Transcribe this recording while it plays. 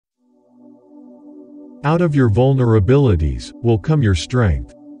Out of your vulnerabilities will come your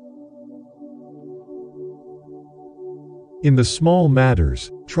strength. In the small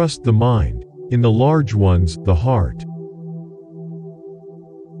matters, trust the mind. In the large ones, the heart.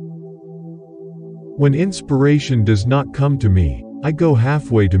 When inspiration does not come to me, I go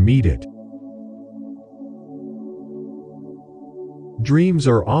halfway to meet it. Dreams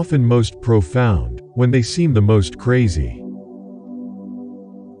are often most profound when they seem the most crazy.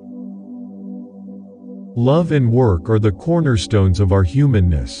 Love and work are the cornerstones of our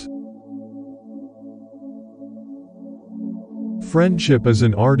humanness. Friendship is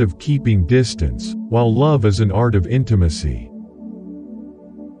an art of keeping distance, while love is an art of intimacy.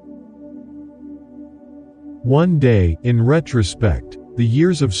 One day, in retrospect, the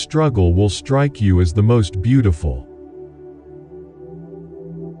years of struggle will strike you as the most beautiful.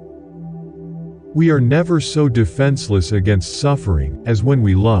 We are never so defenseless against suffering as when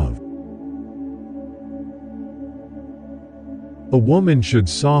we love. A woman should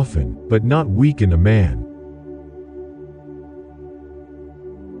soften, but not weaken a man.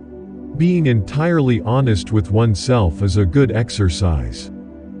 Being entirely honest with oneself is a good exercise.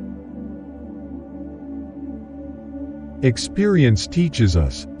 Experience teaches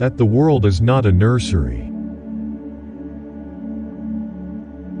us that the world is not a nursery.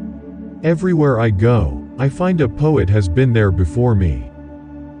 Everywhere I go, I find a poet has been there before me.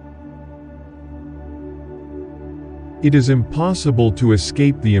 It is impossible to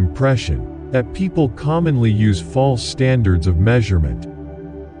escape the impression that people commonly use false standards of measurement.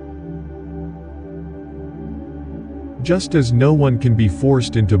 Just as no one can be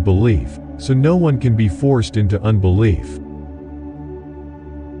forced into belief, so no one can be forced into unbelief.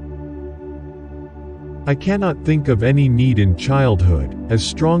 I cannot think of any need in childhood as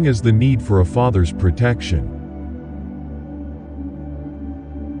strong as the need for a father's protection.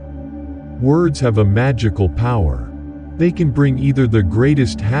 Words have a magical power. They can bring either the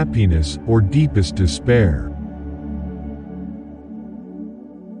greatest happiness or deepest despair.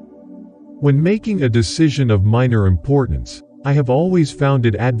 When making a decision of minor importance, I have always found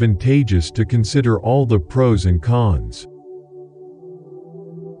it advantageous to consider all the pros and cons.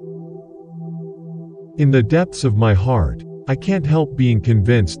 In the depths of my heart, I can't help being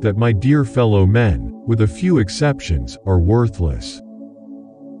convinced that my dear fellow men, with a few exceptions, are worthless.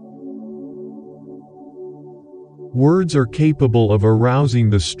 Words are capable of arousing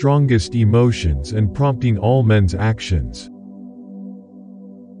the strongest emotions and prompting all men's actions.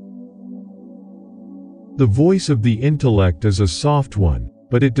 The voice of the intellect is a soft one,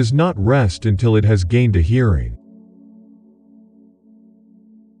 but it does not rest until it has gained a hearing.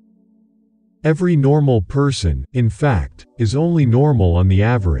 Every normal person, in fact, is only normal on the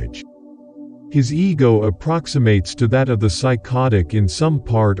average. His ego approximates to that of the psychotic in some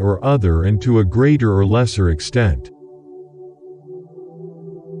part or other and to a greater or lesser extent.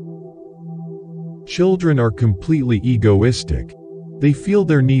 Children are completely egoistic. They feel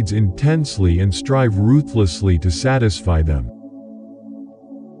their needs intensely and strive ruthlessly to satisfy them.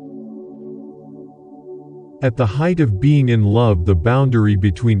 At the height of being in love, the boundary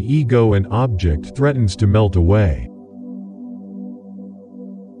between ego and object threatens to melt away.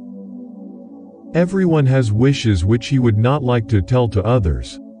 Everyone has wishes which he would not like to tell to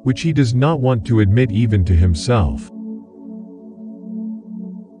others, which he does not want to admit even to himself.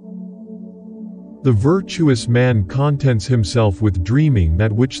 The virtuous man contents himself with dreaming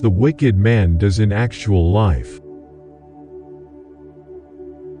that which the wicked man does in actual life.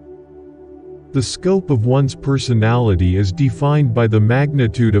 The scope of one's personality is defined by the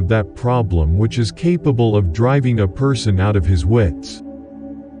magnitude of that problem which is capable of driving a person out of his wits.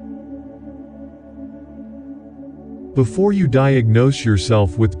 Before you diagnose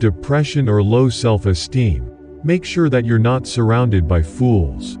yourself with depression or low self-esteem, make sure that you're not surrounded by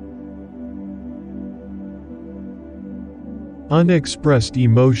fools. Unexpressed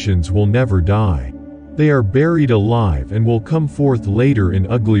emotions will never die. They are buried alive and will come forth later in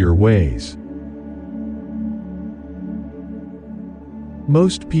uglier ways.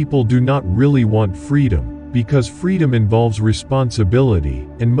 Most people do not really want freedom, because freedom involves responsibility,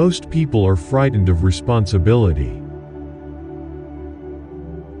 and most people are frightened of responsibility.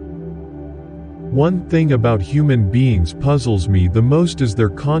 One thing about human beings puzzles me the most is their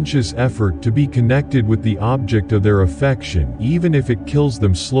conscious effort to be connected with the object of their affection, even if it kills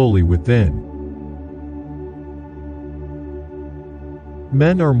them slowly within.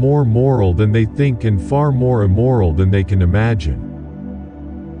 Men are more moral than they think and far more immoral than they can imagine.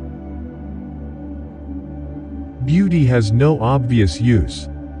 Beauty has no obvious use,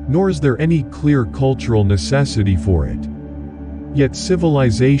 nor is there any clear cultural necessity for it. Yet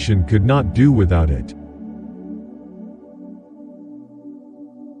civilization could not do without it.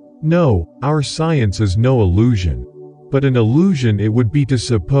 No, our science is no illusion. But an illusion it would be to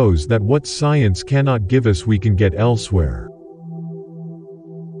suppose that what science cannot give us we can get elsewhere.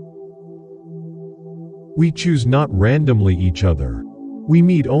 We choose not randomly each other. We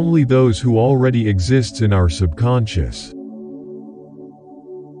meet only those who already exists in our subconscious.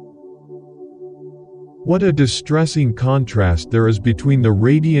 What a distressing contrast there is between the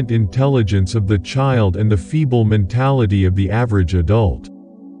radiant intelligence of the child and the feeble mentality of the average adult.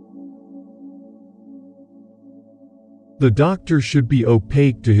 The doctor should be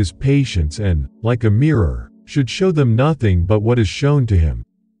opaque to his patients and, like a mirror, should show them nothing but what is shown to him.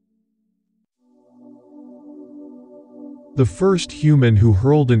 The first human who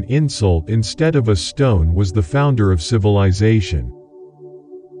hurled an insult instead of a stone was the founder of civilization.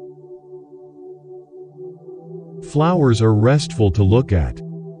 Flowers are restful to look at.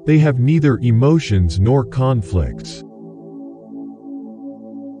 They have neither emotions nor conflicts.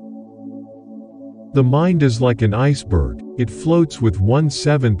 The mind is like an iceberg, it floats with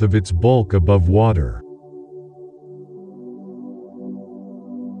 1/7 of its bulk above water.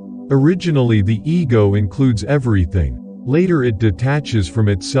 Originally the ego includes everything, later it detaches from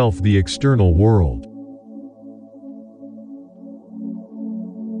itself the external world.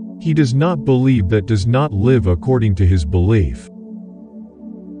 He does not believe that does not live according to his belief.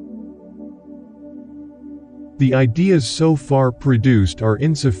 The ideas so far produced are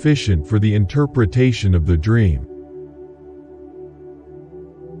insufficient for the interpretation of the dream.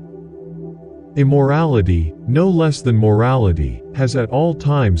 Immorality, no less than morality, has at all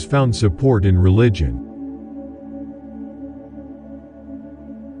times found support in religion.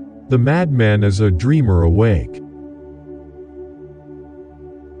 The madman is a dreamer awake.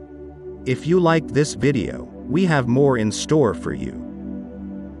 If you liked this video, we have more in store for you.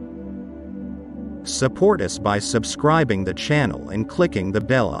 Support us by subscribing the channel and clicking the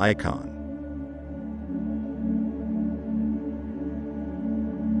bell icon.